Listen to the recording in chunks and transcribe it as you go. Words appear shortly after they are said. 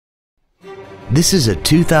This is a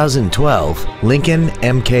 2012 Lincoln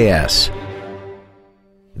MKS.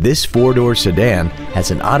 This four-door sedan has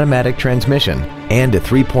an automatic transmission and a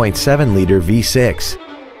 3.7-liter V6.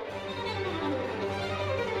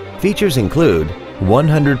 Features include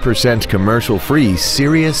 100% commercial-free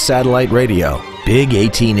Sirius satellite radio, big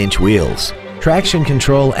 18-inch wheels, traction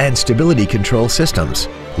control and stability control systems,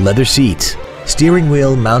 leather seats, steering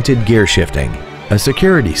wheel mounted gear shifting, a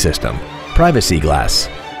security system, privacy glass,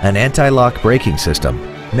 an anti-lock braking system,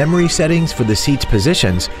 memory settings for the seat's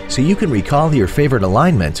positions so you can recall your favorite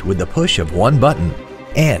alignments with the push of one button.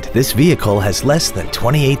 And this vehicle has less than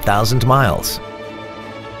 28,000 miles.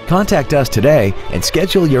 Contact us today and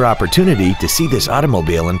schedule your opportunity to see this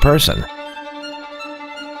automobile in person.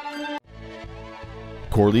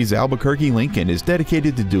 Corley's Albuquerque Lincoln is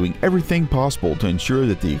dedicated to doing everything possible to ensure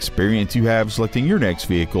that the experience you have selecting your next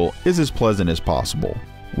vehicle is as pleasant as possible.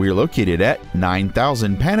 We are located at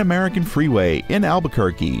 9000 Pan American Freeway in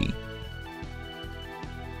Albuquerque.